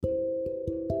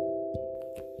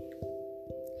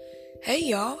Hey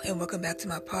y'all, and welcome back to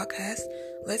my podcast,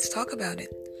 Let's Talk About It,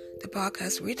 the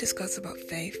podcast where we discuss about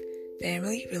faith,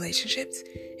 family, relationships,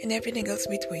 and everything else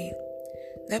between.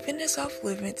 Nothing is off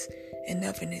limits, and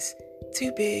nothing is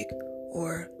too big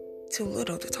or too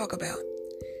little to talk about.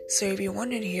 So if you're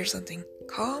wanting to hear something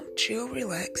calm, chill,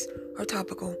 relax, or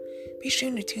topical, be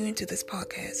sure to tune into this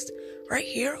podcast right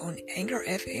here on Anchor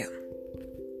FM.